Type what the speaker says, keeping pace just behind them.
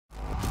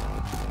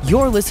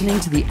You're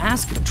listening to the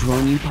Ask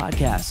Drone U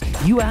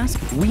podcast. You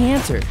ask, we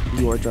answer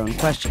your drone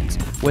questions.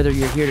 Whether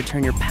you're here to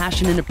turn your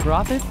passion into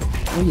profit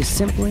or you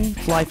simply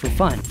fly for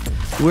fun,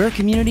 we're a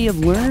community of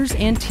learners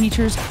and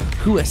teachers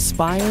who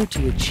aspire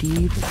to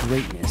achieve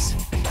greatness.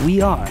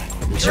 We are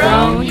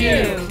Drone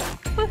U.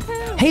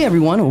 Hey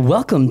everyone,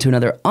 welcome to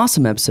another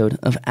awesome episode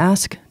of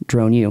Ask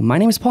Drone U. My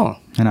name is Paul.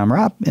 And I'm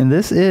Rob, and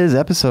this is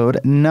episode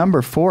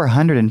number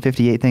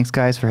 458. Thanks,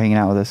 guys, for hanging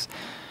out with us.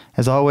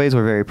 As always,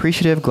 we're very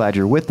appreciative. Glad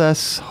you're with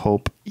us.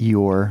 Hope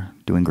you're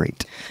doing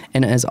great.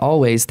 And as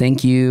always,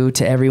 thank you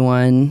to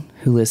everyone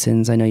who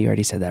listens. I know you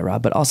already said that,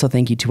 Rob, but also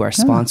thank you to our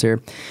sponsor,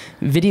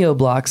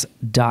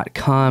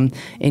 videoblocks.com.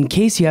 In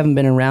case you haven't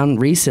been around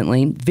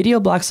recently,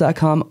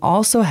 videoblocks.com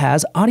also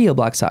has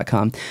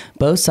audioblocks.com.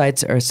 Both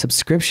sites are a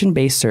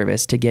subscription-based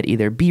service to get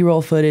either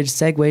B-roll footage,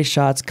 segue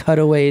shots,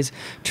 cutaways,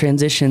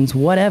 transitions,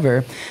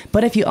 whatever.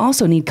 But if you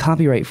also need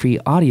copyright-free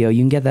audio,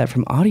 you can get that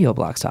from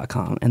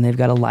audioblocks.com. And they've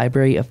got a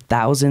library of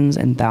thousands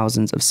and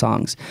thousands of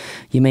songs.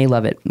 You may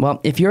love it.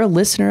 Well, if you're a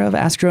listener of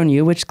Ask Drone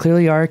U, which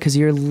clearly are because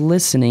you're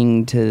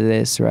listening to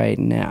this right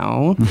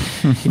now,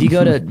 if you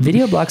go to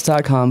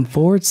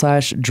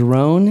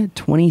videoblocks.com/drone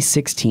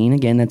 2016,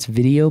 again, that's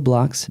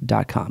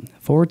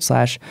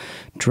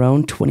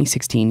videoblocks.com/drone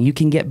 2016, you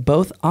can get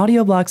both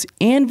audio blocks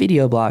and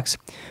video blocks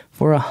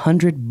for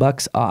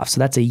 $100 off. So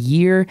that's a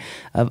year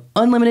of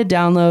unlimited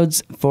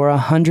downloads for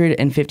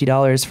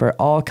 $150 for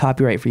all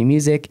copyright-free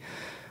music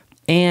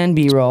and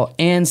B-roll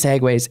and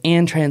segues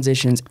and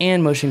transitions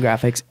and motion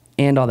graphics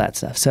and all that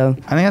stuff. So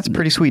I think that's a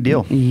pretty sweet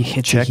deal.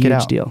 It's Check a huge it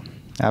out. deal.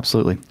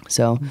 Absolutely.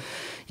 So you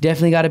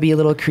definitely got to be a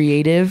little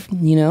creative,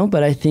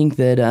 but I think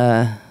that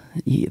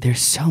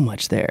there's so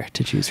much there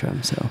to choose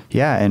from. So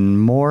yeah,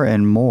 and more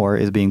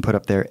is being put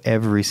up there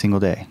every single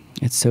day.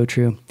 It's so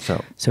true.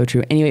 So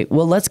true. Anyway,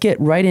 well, let's get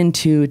right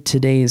into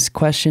today's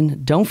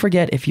question. Don't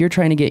forget, if you're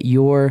trying to get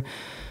your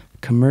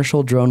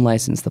commercial drone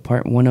license, the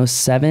Part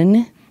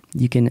 107,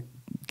 you can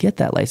get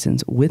that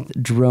license with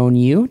Drone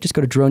U. Just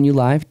go to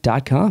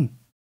droneulive.com.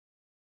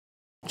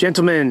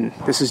 Gentlemen,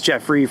 this is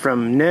Jeffrey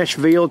from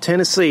Nashville,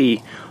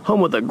 Tennessee,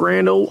 home of the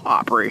Grand Ole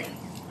Opry.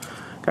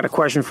 Got a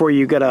question for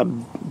you. Got a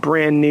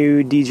brand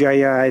new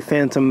DJI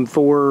Phantom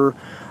 4.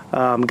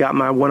 Got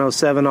my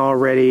 107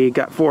 already.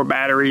 Got 4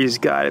 batteries.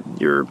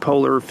 Got your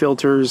polar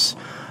filters.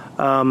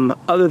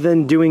 Other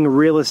than doing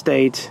real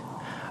estate,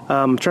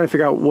 I'm trying to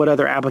figure out what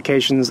other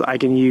applications I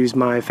can use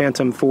my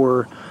Phantom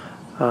 4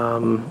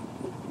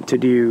 to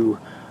do.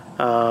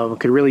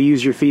 Could really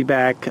use your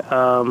feedback.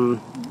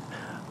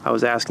 I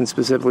was asking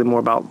specifically more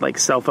about like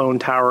cell phone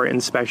tower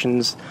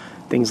inspections,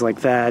 things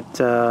like that.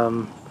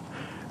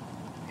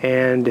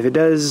 And if it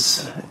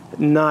does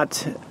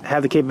not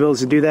have the capabilities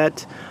to do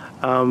that,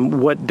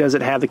 what does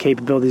it have the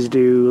capabilities to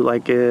do,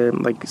 like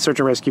search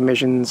and rescue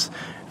missions,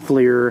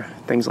 FLIR,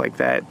 things like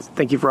that?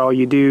 Thank you for all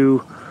you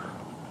do.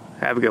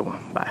 Have a good one.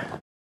 Bye.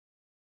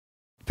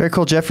 very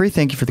cool, Jeffrey.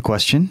 Thank you for the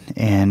question,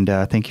 and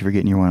thank you for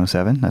getting your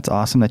 107. That's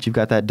awesome that you've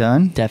got that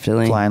done.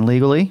 Definitely. Flying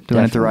legally,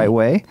 doing it the right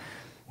way.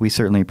 We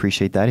certainly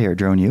appreciate that here at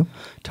Drone U.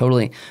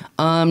 Totally.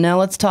 Now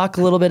let's talk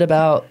a little bit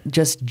about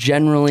just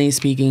generally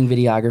speaking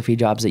videography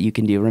jobs that you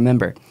can do.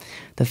 Remember,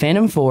 the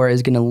Phantom 4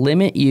 is going to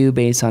limit you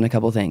based on a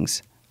couple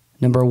things.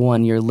 Number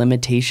one, your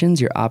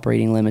limitations, your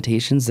operating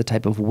limitations, the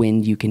type of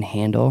wind you can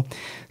handle.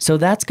 So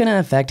that's going to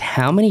affect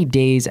how many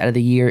days out of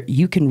the year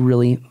you can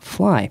really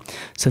fly.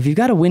 So if you've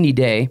got a windy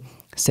day,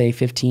 say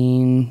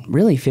 15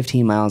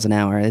 miles an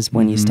hour is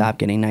when you stop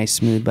getting nice,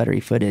 smooth, buttery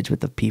footage with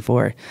the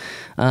P4.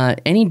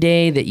 Any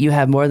day that you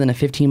have more than a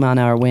 15 mile an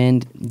hour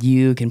wind,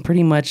 you can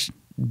pretty much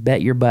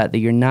bet your butt that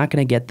you're not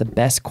going to get the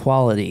best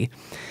quality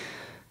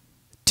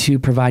to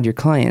provide your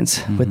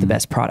clients with the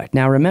best product.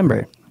 Now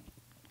remember,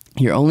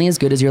 you're only as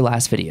good as your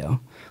last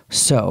video.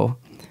 So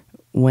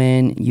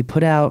when you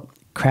put out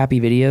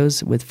crappy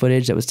videos with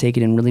footage that was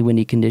taken in really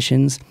windy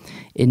conditions,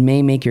 it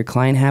may make your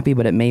client happy,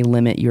 but it may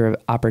limit your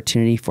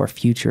opportunity for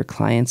future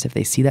clients if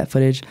they see that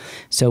footage.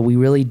 So we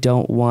really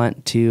don't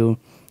want to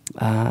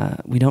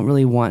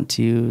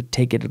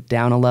take it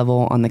down a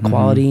level on the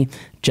quality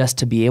just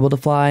to be able to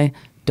fly.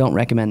 Don't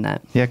recommend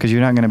that. Yeah, because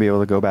you're not going to be able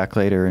to go back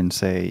later and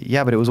say,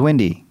 yeah, but it was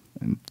windy.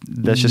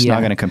 That's just not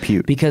going to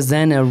compute. Because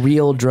then a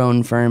real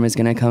drone firm is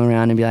going to come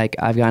around and be like,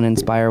 I've got an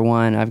Inspire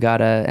 1, I've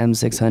got a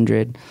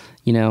M600,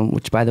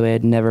 which by the way,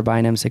 I'd never buy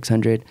an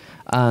M600,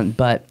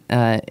 but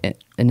an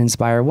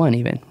Inspire 1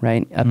 even,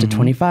 right? Up to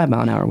 25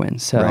 mile an hour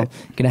wind. So you're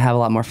going to have a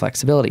lot more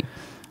flexibility.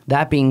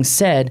 That being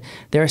said,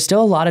 there are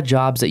still a lot of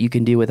jobs that you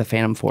can do with a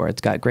Phantom 4. It's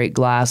got great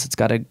glass, it's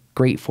got a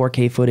great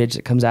 4K footage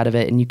that comes out of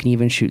it, and you can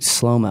even shoot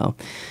slow-mo.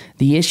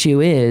 The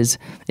issue is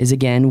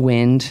again,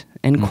 wind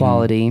and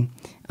quality.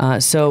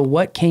 So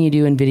what can you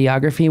do in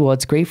videography? Well,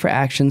 it's great for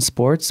action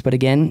sports, but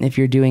again, if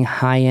you're doing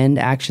high-end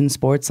action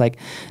sports, like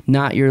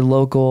not your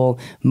local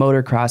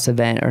motocross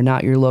event or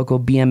not your local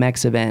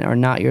BMX event or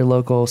not your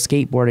local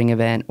skateboarding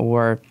event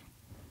or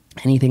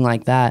anything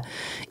like that,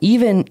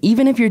 even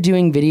if you're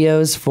doing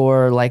videos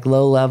for like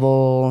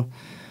low-level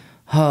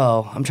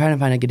I'm trying to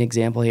find a good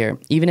example here.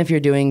 Even if you're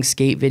doing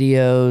skate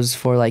videos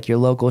for like your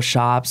local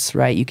shops,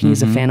 right? You can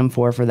use a Phantom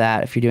 4 for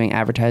that if you're doing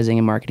advertising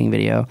and marketing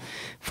video.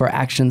 For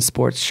action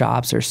sports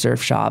shops or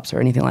surf shops or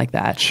anything like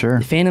that. Sure.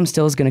 The Phantom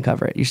still is going to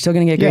cover it. You're still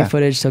going to get great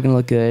footage, still going to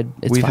look good.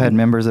 We've had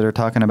members that are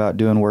talking about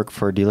doing work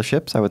for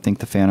dealerships. I would think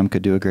the Phantom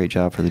could do a great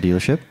job for the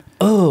dealership.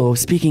 Oh,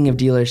 speaking of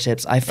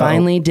dealerships, I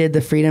finally did the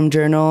Freedom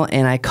Journal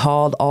and I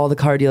called all the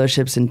car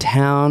dealerships in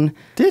town.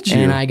 Did you?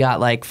 And I got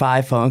like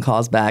 5 phone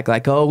calls back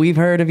like, oh, we've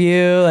heard of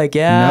you. Like,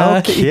 yeah.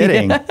 No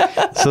kidding.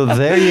 So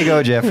there you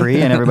go, Jeffrey,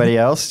 and everybody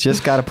else.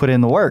 Just got to put in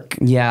the work.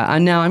 Yeah.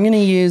 And now I'm going to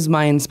use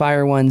my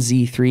Inspire 1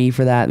 Z3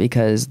 for that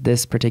because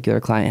this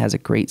particular client has a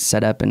great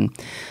setup and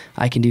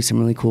I can do some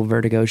really cool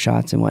vertigo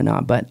shots and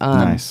whatnot. But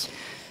nice.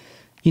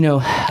 You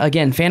know,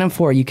 again, Phantom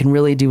 4, you can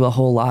really do a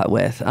whole lot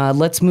with.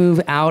 Let's move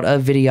out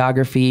of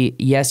videography.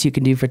 Yes, you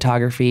can do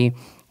photography.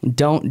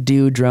 Don't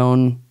do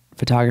drone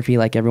photography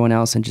like everyone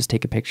else and just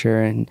take a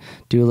picture and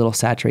do a little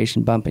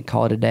saturation bump and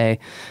call it a day.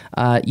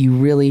 You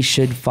really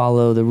should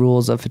follow the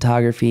rules of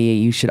photography.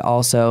 You should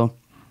also,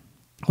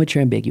 which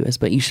are ambiguous,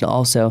 but you should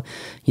also,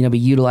 you know, be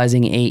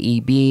utilizing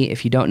AEB.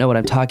 If you don't know what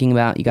I'm talking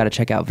about, you got to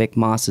check out Vic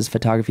Moss's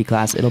photography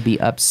class. It'll be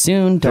up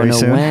soon. Don't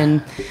know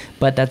when,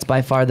 but that's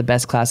by far the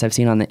best class I've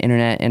seen on the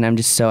internet, and I'm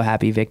just so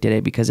happy Vic did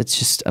it because it's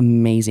just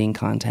amazing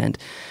content.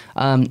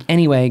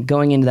 Anyway,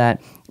 going into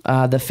that,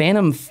 the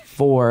Phantom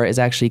 4 is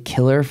actually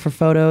killer for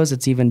photos.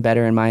 It's even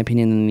better, in my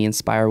opinion, than the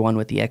Inspire 1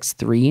 with the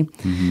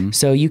X3.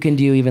 So you can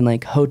do even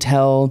like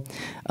hotel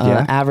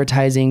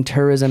advertising,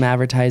 tourism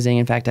advertising.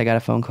 In fact, I got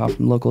a phone call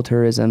from local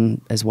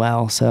tourism as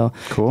well. So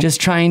just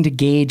trying to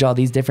gauge all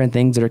these different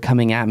things that are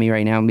coming at me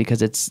right now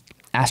because it's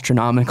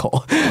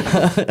astronomical.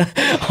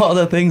 All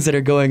the things that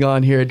are going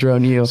on here at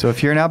Drone U. So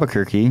if you're in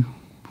Albuquerque,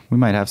 we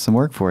might have some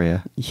work for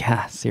you.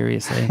 Yeah,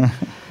 seriously.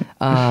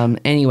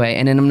 Anyway,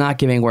 and then I'm not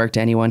giving work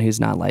to anyone who's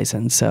not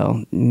licensed.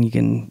 So you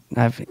can,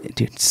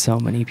 dude, so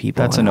many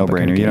people. That's a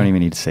no-brainer. You don't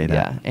even need to say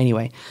that. Yeah.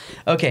 Anyway.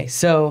 Okay.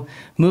 So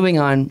moving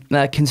on,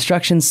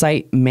 construction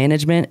site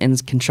management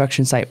and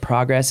construction site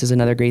progress is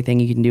another great thing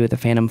you can do with the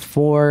Phantom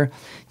 4.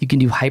 You can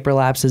do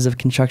hyperlapses of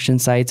construction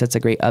sites. That's a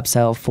great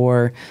upsell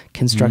for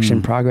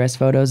construction progress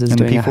photos. And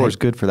the P4 is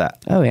good for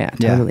that. Oh yeah,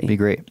 totally. Yeah, be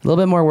great. A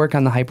little bit more work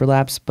on the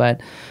hyperlapse,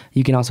 but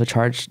you can also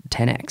charge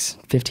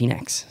 10x,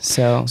 15x.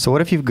 So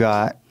what if you've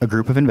got a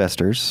group of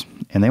investors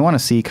and they want to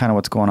see kind of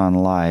what's going on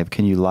live?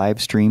 Can you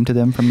live stream to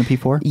them from the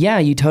P4? Yeah,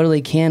 you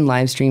totally can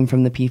live stream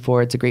from the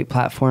P4. It's a great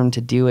platform to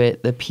do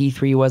it. The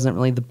P3 wasn't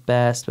really the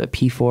best, but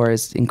P4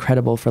 is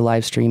incredible for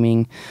live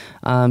streaming.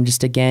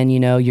 Just again, you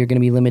know, you're going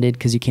to be limited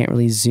because you can't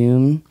really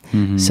zoom.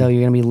 So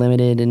you're going to be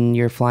limited in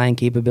your flying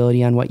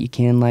capability on what you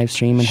can live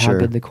stream and how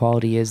good the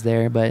quality is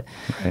there. But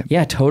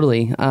yeah,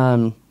 totally.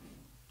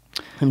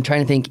 I'm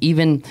trying to think,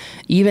 even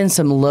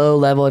some low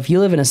level, if you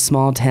live in a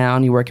small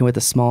town, you're working with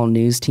a small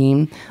news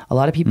team, a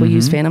lot of people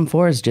use Phantom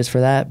 4s just for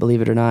that,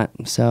 believe it or not.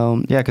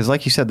 So yeah, because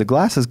like you said, the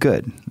glass is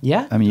good.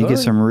 Yeah. I mean, you get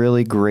some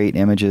really great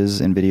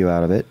images and video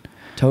out of it.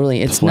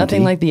 Totally. It's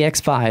nothing like the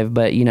X5,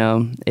 but, you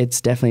know,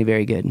 it's definitely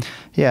very good.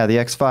 Yeah, the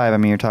X5, I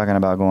mean, you're talking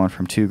about going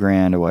from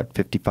 $2,000 to what,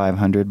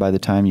 $5,500 by the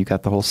time you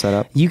got the whole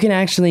setup? You can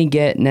actually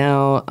get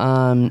now,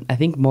 I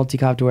think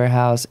Multicopter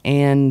Warehouse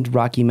and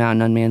Rocky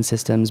Mountain Unmanned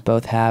Systems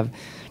both have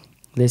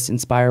this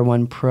Inspire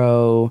 1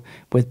 Pro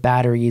with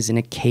batteries and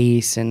a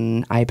case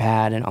and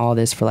iPad and all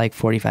this for like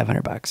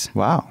 $4,500.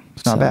 Wow.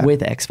 It's not bad.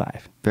 With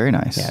X5. Very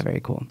nice. Yeah, very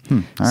cool.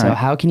 All right.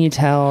 How can you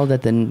tell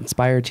that the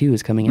Inspire 2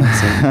 is coming out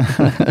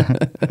soon?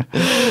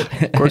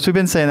 Of course, we've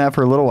been saying that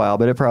for a little while,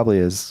 but it probably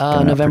is.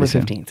 November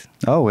 15th.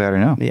 Oh, we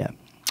already know. Yeah.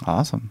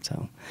 Awesome.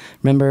 So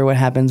remember what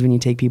happens when you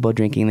take people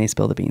drinking, they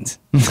spill the beans.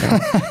 So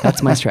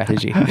that's my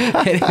strategy.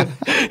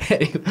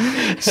 Anyway.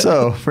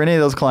 So for any of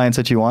those clients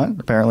that you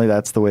want, apparently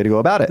that's the way to go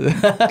about it.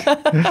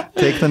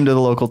 Take them to the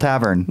local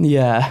tavern.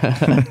 Yeah.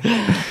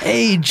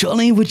 Hey,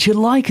 Johnny, would you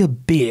like a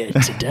beer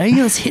today?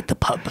 Let's hit the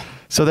pub.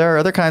 So there are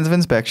other kinds of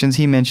inspections.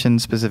 He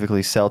mentioned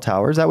specifically cell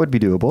towers. That would be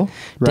doable,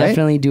 right?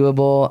 Definitely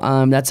doable.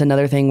 That's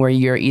another thing where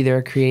you're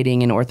either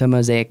creating an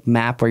orthomosaic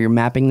map where you're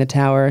mapping the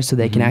tower so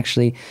they can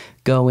actually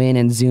go in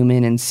and zoom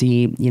in and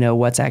see, you know,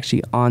 what's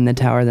actually on the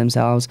tower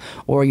themselves,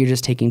 or you're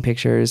just taking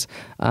pictures.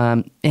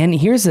 And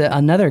here's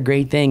another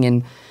great thing.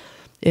 And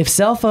if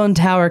cell phone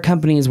tower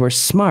companies were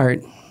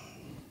smart,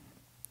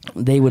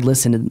 they would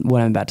listen to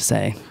what I'm about to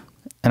say.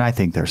 And I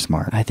think they're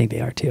smart. I think they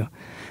are too.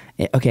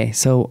 Okay,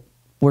 so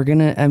we're going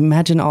to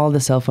imagine all the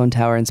cell phone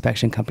tower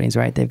inspection companies,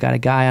 right? They've got a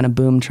guy on a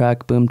boom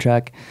truck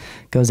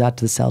goes out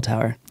to the cell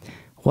tower.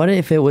 What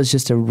if it was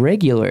just a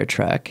regular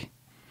truck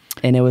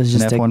and it was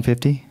just an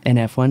F-150? An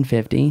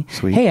F-150.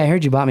 Sweet. Hey, I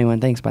heard you bought me one.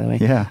 Thanks, by the way.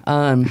 Yeah.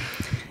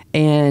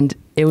 And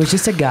it was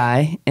just a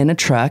guy in a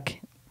truck,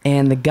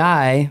 and the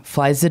guy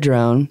flies the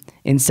drone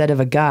instead of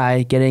a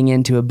guy getting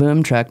into a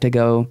boom truck to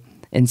go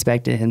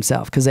inspect it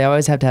himself, because they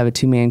always have to have a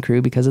two-man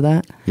crew because of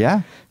that.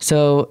 Yeah.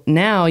 So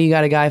now you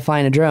got a guy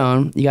flying a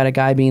drone, you got a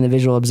guy being the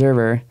visual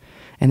observer,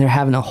 and they're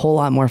having a whole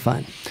lot more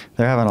fun.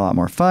 They're having a lot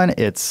more fun.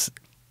 It's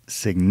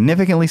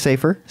significantly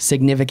safer.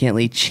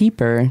 Significantly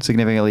cheaper.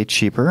 Significantly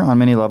cheaper on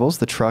many levels.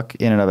 The truck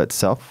in and of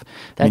itself.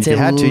 That's if you at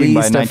had to, you can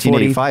buy a least a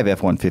 1985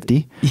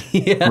 F-150.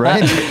 Yeah.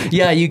 Right?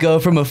 Yeah, you go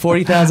from a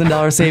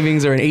 $40,000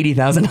 savings or an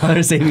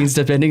 $80,000 savings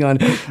depending on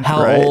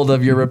how Right. old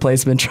of your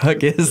replacement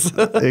truck is.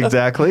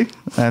 Exactly.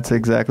 That's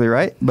exactly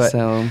right. But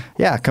So-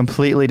 yeah,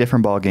 completely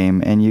different ball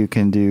game, and you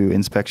can do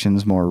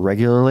inspections more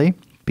regularly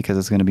because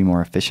it's going to be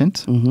more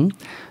efficient. Mm-hmm.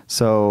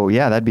 So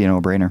yeah, that'd be a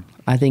no-brainer.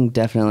 I think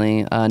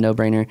definitely a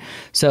no-brainer.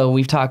 So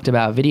we've talked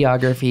about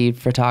videography,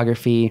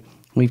 photography.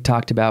 We've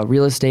talked about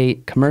real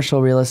estate,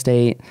 commercial real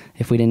estate,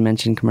 if we didn't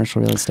mention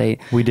commercial real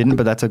estate. We didn't,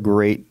 but that's a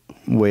great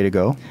way to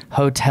go.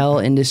 Hotel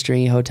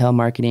industry, hotel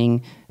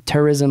marketing,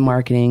 tourism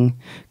marketing,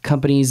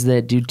 companies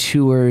that do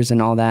tours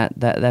and all that.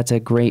 That's a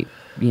great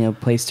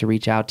place to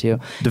reach out to.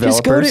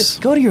 Developers.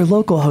 Just go to your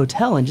local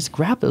hotel and just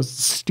grab those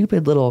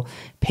stupid little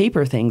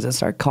paper things and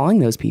start calling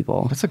those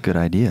people. That's a good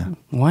idea.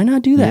 Why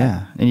not do that?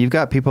 Yeah, and you've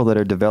got people that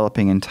are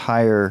developing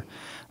entire,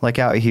 like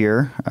out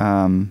here,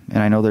 and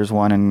I know there's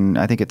one in,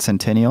 I think it's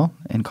Centennial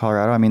in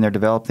Colorado. I mean, they're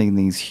developing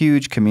these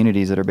huge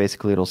communities that are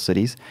basically little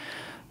cities.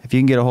 If you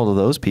can get a hold of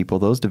those people,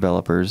 those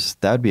developers,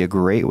 that would be a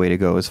great way to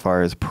go as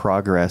far as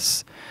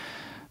progress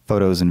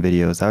photos and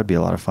videos. That would be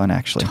a lot of fun,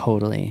 actually.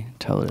 Totally.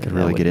 Could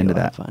really get into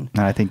that. Fun.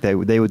 And I think they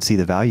would see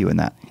the value in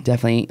that.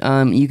 Definitely.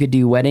 You could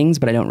do weddings,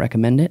 but I don't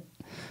recommend it.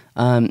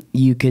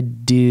 You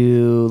could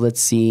do,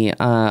 let's see,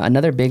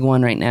 another big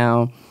one right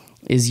now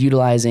is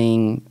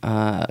utilizing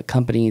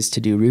companies to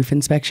do roof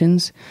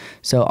inspections.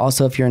 So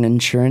also if you're an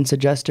insurance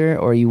adjuster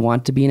or you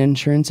want to be an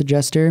insurance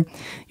adjuster,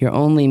 you're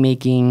only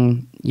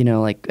making,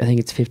 I think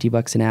it's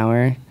 $50 an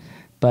hour,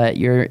 but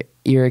you're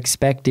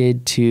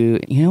expected to,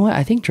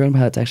 I think drone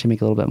pilots actually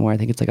make a little bit more. I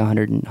think it's like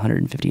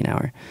 150 an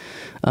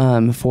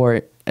hour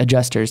for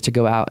adjusters to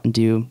go out and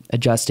do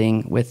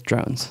adjusting with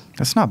drones.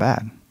 That's not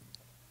bad.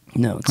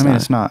 No, it's I mean, not.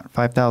 it's not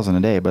 $5,000 a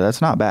day, but that's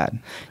not bad.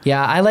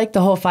 Yeah, I like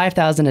the whole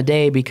 $5,000 a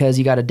day because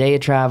you got a day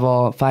of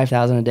travel,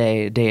 $5,000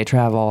 a day of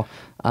travel,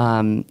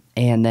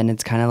 and then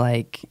it's kind of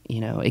like,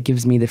 it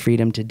gives me the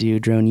freedom to do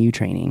drone U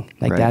training.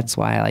 Like, Right. That's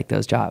why I like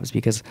those jobs,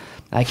 because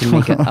I can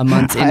make a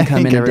month's income I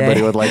think in a day.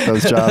 everybody would like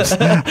those jobs.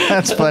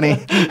 That's funny.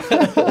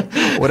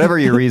 Whatever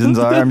your reasons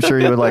are, I'm sure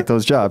you would like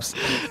those jobs.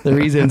 The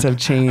reasons have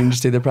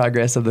changed through the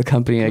progress of the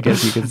company, I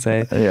guess you could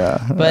say.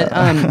 Yeah.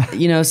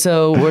 But,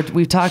 so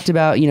we've talked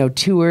about,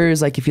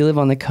 tours. Like if you live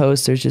on the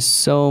coast, there's just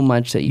so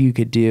much that you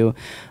could do.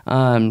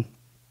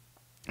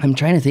 I'm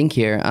trying to think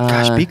here.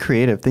 Gosh, be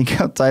creative. Think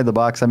outside the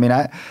box. I mean,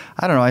 I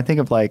don't know. I think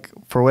of like,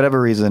 for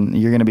whatever reason,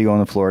 you're going to be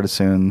going to Florida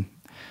soon.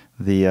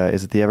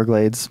 Is it the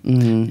Everglades?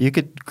 Mm-hmm.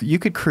 You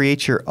could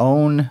create your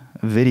own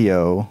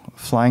video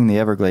flying the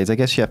Everglades. I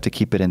guess you have to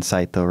keep it in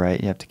sight though,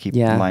 right? You have to keep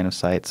the line of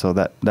sight, so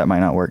that might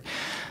not work.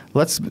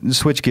 Let's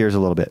switch gears a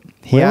little bit.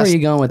 Where are you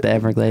going with the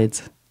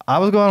Everglades? I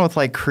was going with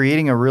like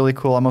creating a really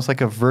cool, almost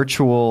like a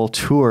virtual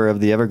tour of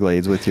the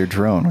Everglades with your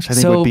drone, which I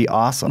think would be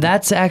awesome.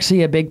 That's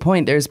actually a big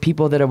point. There's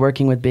people that are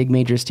working with big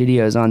major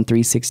studios on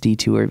 360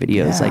 tour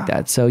videos like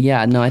that. So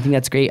yeah, no, I think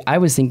that's great. I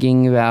was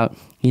thinking about,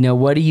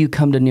 what do you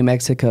come to New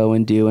Mexico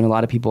and do? And a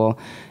lot of people,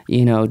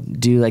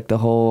 do like the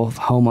whole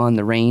home on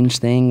the range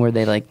thing where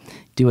they like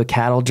do a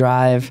cattle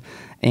drive.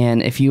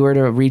 And if you were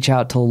to reach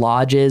out to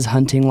lodges,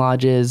 hunting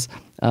lodges,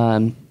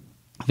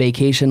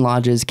 vacation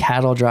lodges,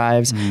 cattle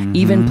drives,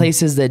 even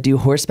places that do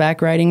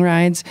horseback riding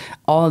rides,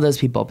 all of those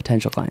people,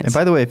 potential clients. And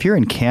by the way, if you're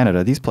in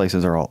Canada, these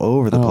places are all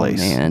over the place.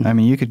 Man. I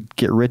mean, you could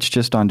get rich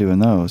just on doing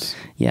those.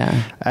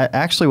 Yeah.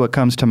 Actually, what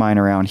comes to mind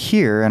around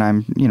here,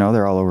 and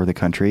they're all over the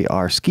country,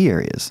 are ski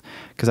areas.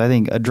 Because I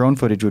think a drone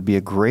footage would be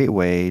a great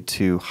way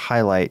to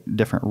highlight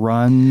different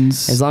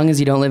runs. As long as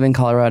you don't live in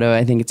Colorado,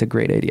 I think it's a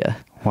great idea.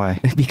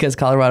 Why? Because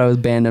Colorado has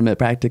banned them at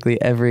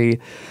practically every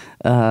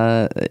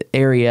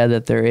area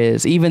that there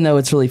is, even though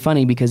it's really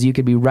funny because you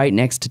could be right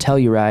next to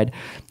Telluride,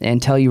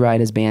 and Telluride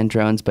has banned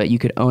drones, but you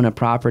could own a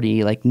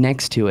property like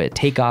next to it,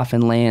 take off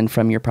and land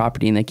from your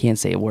property, and they can't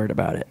say a word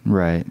about it.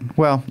 Right.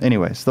 Well,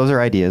 anyways, those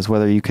are ideas.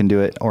 Whether you can do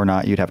it or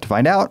not, you'd have to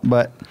find out,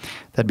 but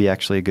that'd be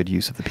actually a good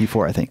use of the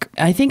P4, I think.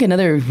 I think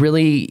another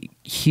really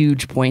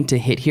huge point to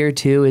hit here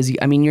too is,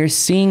 you're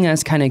seeing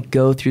us kind of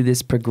go through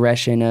this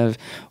progression of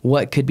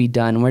what could be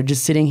done. We're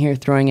just sitting here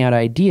throwing out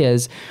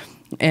ideas.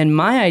 And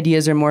my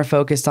ideas are more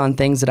focused on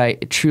things that I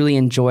truly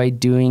enjoy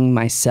doing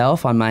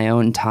myself on my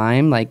own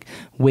time, like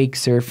wake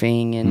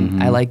surfing,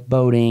 and I like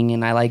boating,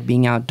 and I like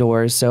being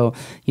outdoors. So,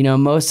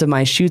 most of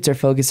my shoots are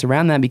focused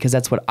around that because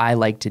that's what I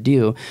like to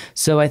do.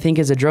 So I think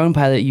as a drone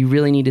pilot, you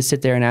really need to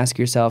sit there and ask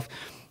yourself,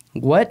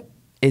 what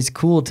is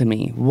cool to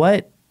me?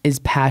 What is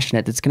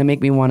passionate that's going to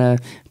make me want to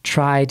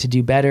try to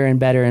do better and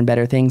better and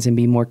better things and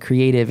be more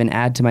creative and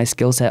add to my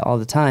skill set all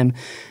the time?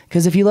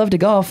 Because if you love to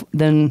golf,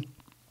 then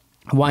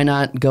why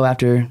not go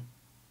after,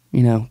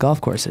 golf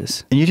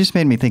courses? And you just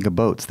made me think of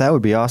boats. That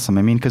would be awesome.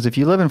 I mean, because if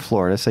you live in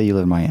Florida, say you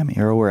live in Miami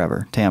or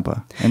wherever,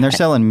 Tampa, and they're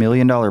selling $1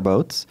 million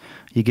boats,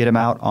 you get them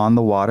out on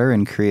the water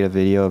and create a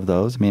video of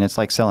those. I mean, it's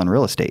like selling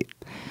real estate.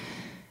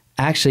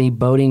 Actually,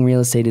 boating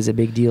real estate is a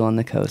big deal on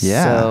the coast.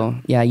 Yeah. So,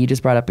 yeah, you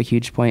just brought up a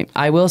huge point.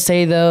 I will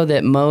say, though,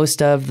 that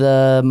most of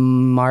the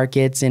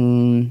markets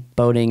in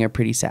boating are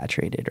pretty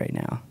saturated right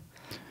now.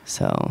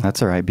 So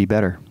That's all right. Be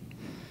better.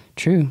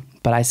 True.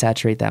 But I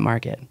saturate that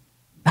market.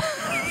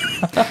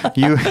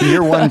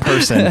 You're one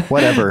person.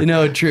 Whatever.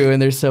 No, true. And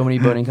there's so many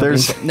boating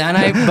companies.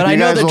 I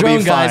know the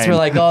drone guys for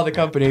like all the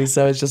companies,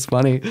 so it's just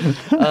funny.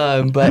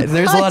 But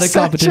there's a lot of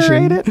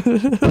competition.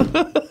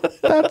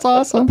 That's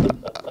awesome.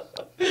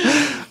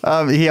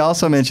 He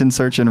also mentioned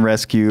search and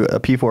rescue. A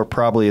P4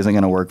 probably isn't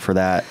going to work for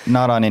that.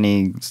 Not on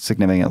any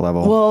significant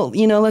level.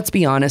 Well, let's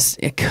be honest.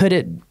 Could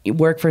it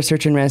work for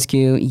search and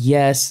rescue?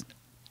 Yes.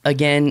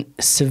 Again,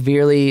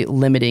 severely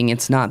limiting.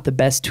 It's not the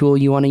best tool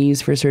you want to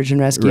use for search and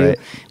rescue. Right.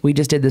 We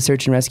just did the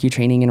search and rescue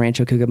training in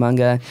Rancho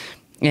Cucamonga.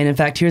 And in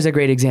fact, here's a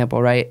great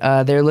example, right?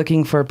 They're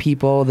looking for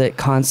people that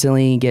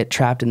constantly get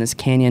trapped in this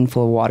canyon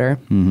full of water.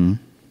 Mm-hmm.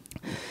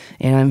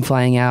 And I'm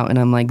flying out and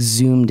I'm like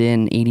zoomed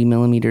in 80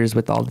 millimeters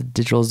with all the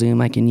digital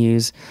zoom I can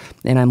use.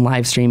 And I'm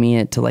live streaming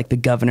it to like the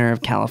governor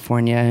of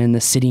California and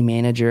the city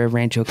manager of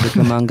Rancho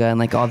Cucamonga and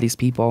like all these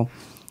people.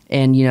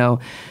 And,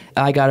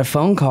 I got a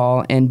phone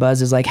call and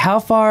Buzz is like, how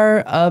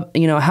far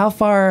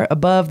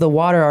above the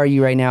water are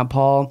you right now,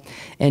 Paul?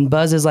 And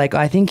Buzz is like,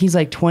 I think he's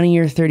like 20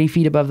 or 30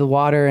 feet above the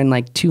water and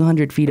like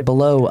 200 feet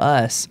below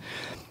us.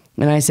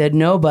 And I said,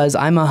 no, Buzz,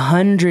 I'm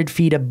 100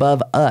 feet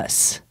above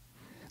us,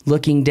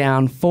 looking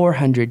down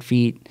 400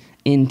 feet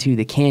into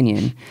the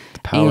canyon. The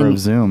power of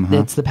zoom, huh?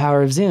 It's the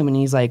power of zoom. And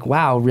he's like,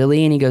 wow,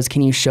 really? And he goes,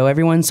 can you show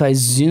everyone? So I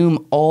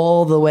zoom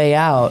all the way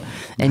out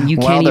and you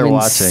can't even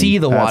see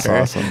the water.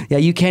 That's awesome. Yeah,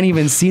 you can't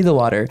even see the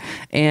water.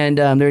 And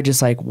they're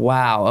just like,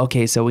 wow,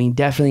 okay, so we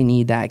definitely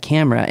need that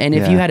camera. And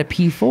if you had a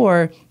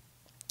P4,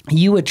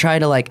 you would try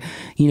to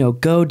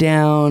go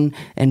down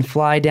and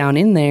fly down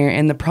in there.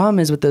 And the problem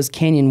is with those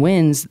canyon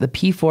winds, the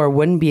P4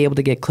 wouldn't be able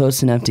to get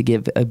close enough to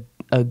give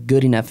a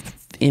good enough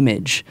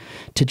image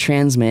to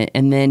transmit,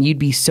 and then you'd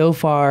be so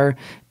far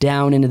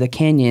down into the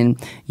canyon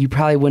you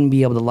probably wouldn't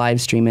be able to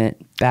live stream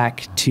it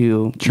back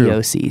to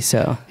EOC.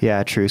 So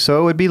yeah, true. So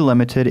it would be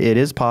limited. It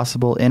is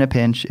possible in a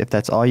pinch. If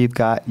that's all you've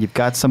got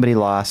somebody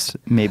lost,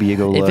 maybe you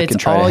go look and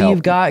try to help. If it's all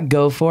you've got,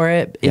 go for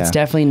it. It's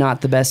definitely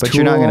not the best but tool.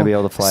 You're not going to be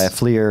able to fly a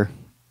FLIR.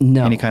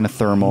 No. Any kind of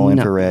thermal,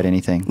 infrared,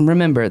 anything.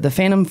 Remember, the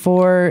Phantom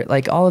 4,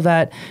 like all of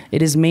that,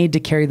 it is made to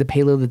carry the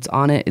payload that's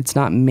on it. It's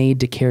not made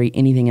to carry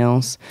anything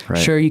else. Right.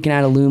 Sure, you can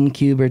add a lume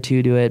cube or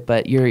two to it,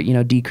 but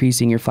you're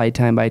decreasing your flight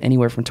time by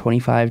anywhere from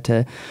 25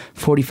 to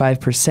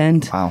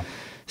 45%. Wow.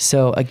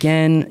 So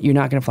again, you're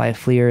not going to fly a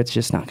FLIR. It's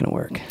just not going to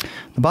work.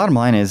 The bottom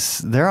line is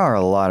there are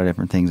a lot of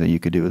different things that you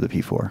could do with a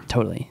P4.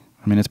 Totally.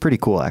 I mean, it's pretty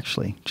cool,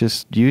 actually.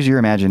 Just use your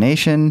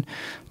imagination,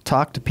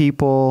 talk to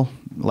people.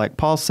 Like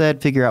Paul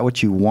said, figure out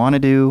what you want to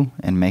do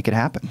and make it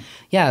happen.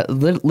 Yeah,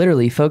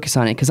 literally focus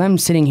on it. Because I'm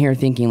sitting here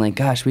thinking like,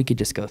 gosh, we could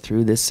just go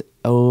through this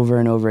over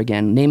and over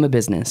again. Name a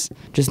business.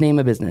 Just name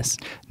a business.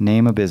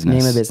 Name a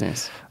business. Name a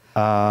business.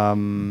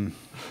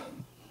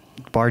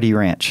 Bardi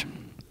Ranch.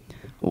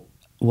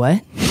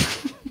 What?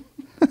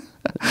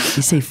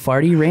 You say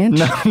Farty Ranch?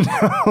 No,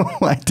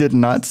 I did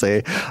not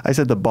say. I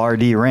said the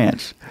Bardi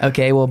Ranch.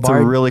 Okay, well, it's a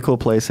really cool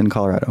place in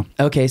Colorado.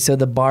 Okay, so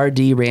the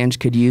Bardi Ranch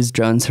could use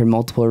drones for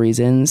multiple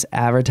reasons: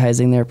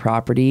 advertising their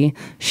property,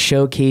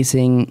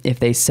 showcasing if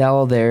they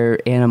sell their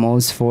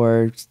animals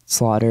for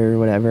slaughter or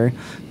whatever,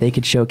 they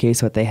could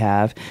showcase what they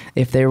have.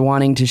 If they're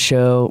wanting to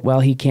show, well,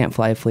 he can't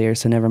fly a FLIR,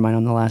 so never mind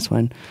on the last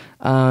one.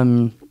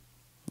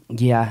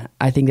 Yeah,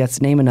 I think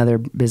name another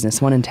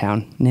business, one in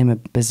town. Name a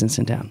business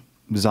in town.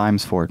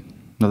 Zimes Ford.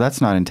 No,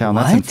 that's not in town.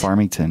 What? That's in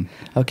Farmington.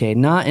 Okay,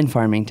 not in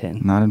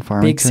Farmington. Not in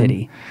Farmington. Big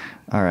city.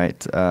 All right.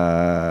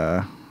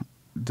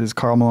 Does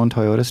Carl Malone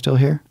Toyota still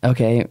here?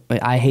 Okay,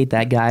 I hate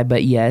that guy,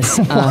 but yes.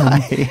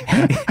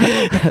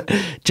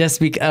 Just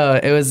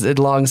because it was a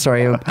long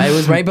story. It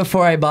was right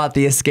before I bought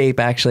the Escape.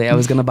 Actually, I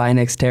was going to buy an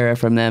Xterra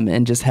from them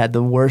and just had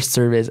the worst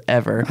service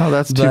ever. Oh,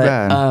 that's too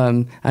bad.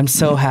 I'm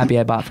so happy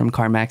I bought from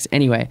CarMax.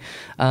 Anyway,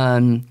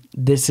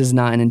 this is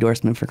not an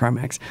endorsement for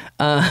CarMax.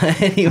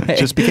 Anyway,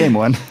 just became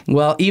one.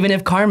 Well, even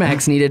if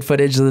CarMax needed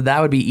footage,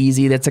 that would be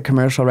easy. That's a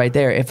commercial right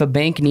there. If a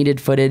bank needed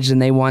footage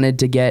and they wanted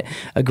to get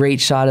a great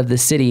shot of the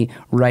city,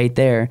 right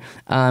there.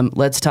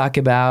 Let's talk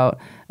about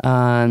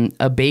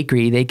a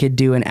bakery. They could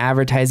do an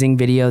advertising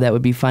video that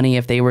would be funny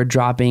if they were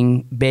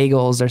dropping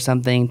bagels or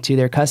something to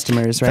their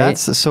customers, right?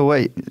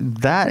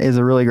 That is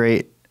a really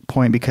great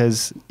point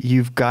because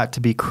you've got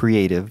to be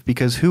creative,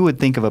 because who would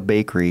think of a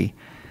bakery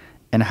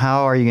and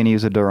how are you going to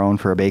use a drone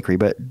for a bakery?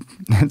 But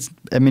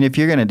if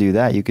you're going to do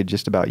that, you could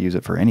just about use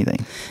it for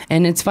anything.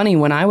 And it's funny,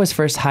 when I was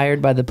first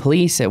hired by the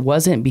police, it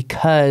wasn't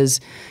because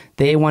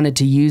they wanted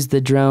to use the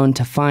drone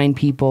to find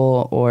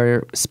people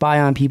or spy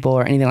on people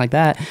or anything like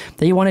that.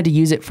 They wanted to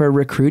use it for a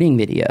recruiting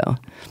video.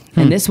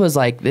 And this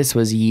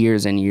was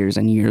years and years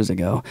and years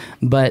ago.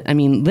 But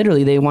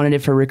literally they wanted it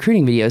for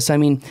recruiting videos.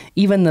 So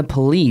even the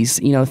police,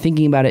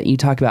 thinking about it, you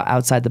talk about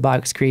outside the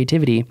box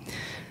creativity.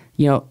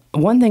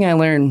 One thing I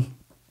learned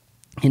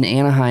in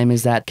Anaheim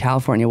is that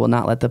California will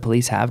not let the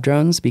police have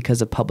drones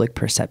because of public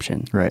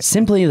perception. Right.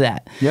 Simply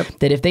that. Yep.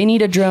 That if they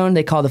need a drone,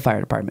 they call the fire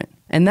department.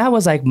 And that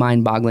was like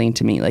mind-boggling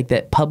to me. Like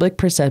that public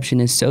perception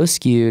is so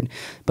skewed,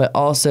 but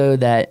also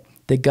that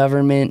the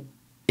government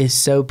is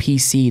so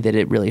PC that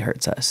it really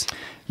hurts us.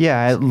 Yeah,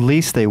 at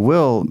least they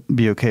will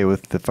be okay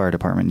with the fire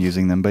department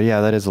using them. But yeah,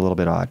 that is a little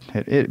bit odd.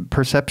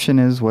 Perception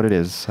is what it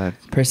is.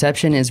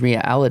 Perception is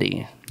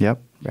reality.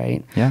 Yep.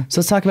 Right? Yeah. So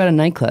let's talk about a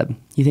nightclub.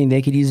 You think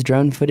they could use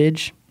drone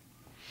footage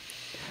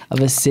of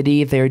a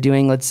city if they were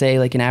doing, let's say,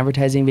 like an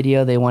advertising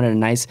video? They wanted a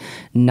nice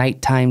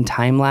nighttime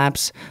time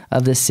lapse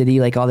of the city,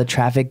 like all the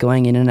traffic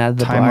going in and out of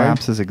the bar. Time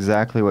lapse is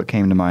exactly what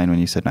came to mind when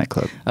you said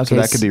nightclub. Okay, so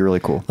that could be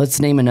really cool. Let's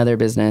name another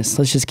business.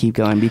 Let's just keep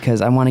going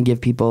because I want to give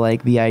people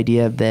like the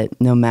idea that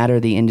no matter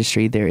the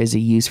industry, there is a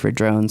use for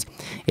drones.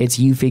 It's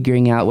you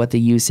figuring out what the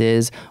use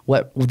is,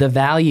 what the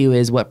value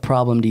is, what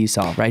problem do you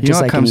solve, right? You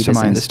just know what like comes to any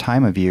mind business. this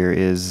time of year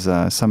is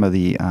some of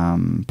the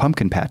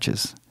pumpkin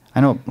patches.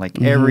 I know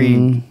like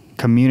every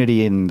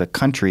community in the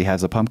country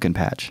has a pumpkin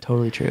patch.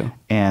 Totally true.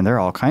 And there are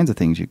all kinds of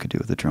things you could do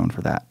with a drone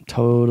for that.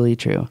 Totally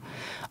true.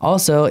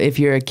 Also, if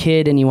you're a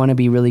kid and you want to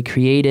be really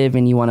creative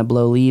and you want to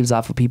blow leaves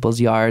off of people's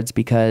yards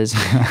because,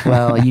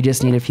 well, you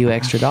just need a few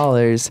extra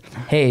dollars,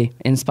 hey,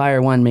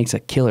 Inspire One makes a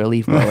killer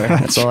leaf blower.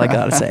 That's all I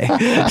got to say.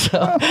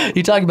 So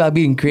you talk about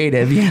being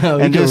creative, you know.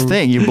 And just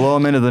think, you blow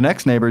them into the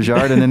next neighbor's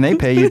yard and then they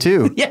pay you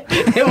too. Yeah,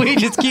 and we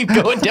just keep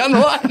going down the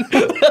line.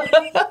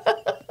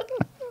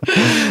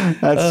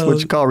 That's what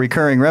you call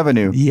recurring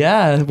revenue.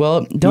 Yeah,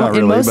 well, Not in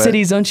really, most but-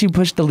 cities, don't you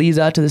push the leaves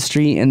out to the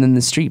street and then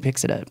the street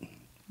picks it up?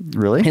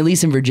 Really? At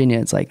least in Virginia,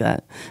 it's like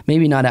that.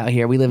 Maybe not out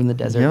here. We live in the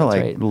desert. You have That's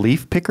like right.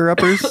 leaf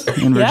picker-uppers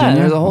in Virginia? Yeah,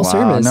 there's a whole Wow,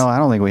 service. No, I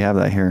don't think we have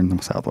that here in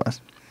the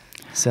Southwest.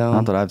 So,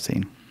 Not that I've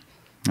seen.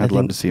 I'd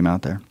love to see them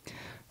out there.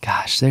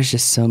 gosh, there's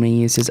just so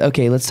many uses.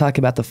 Okay, let's talk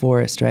about the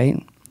forest, right?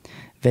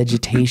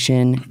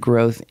 Vegetation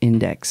Growth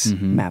Index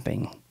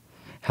mapping.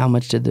 How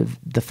much did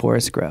the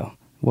forest grow?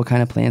 What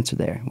kind of plants are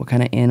there? What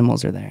kind of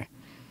animals are there?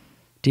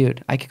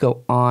 Dude, I could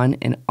go on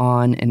and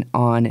on and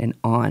on and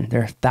on.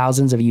 There are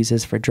thousands of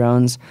uses for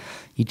drones.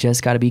 You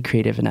just got to be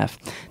creative enough.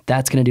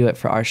 That's going to do it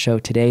for our show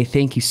today.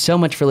 Thank you so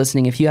much for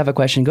listening. If you have a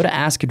question, go to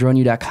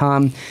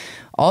askdroneyou.com.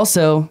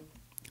 Also,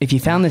 if you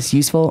found this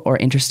useful or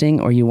interesting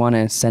or you want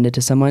to send it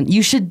to someone,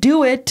 you should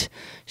do it.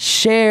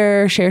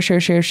 Share.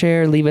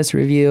 Leave us a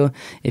review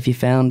if you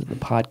found the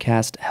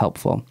podcast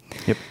helpful.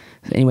 Yep.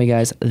 Anyway,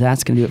 guys,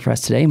 that's going to do it for us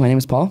today. My name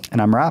is Paul.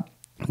 And I'm Rob.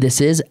 This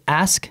is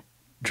Ask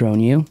Drone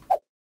You.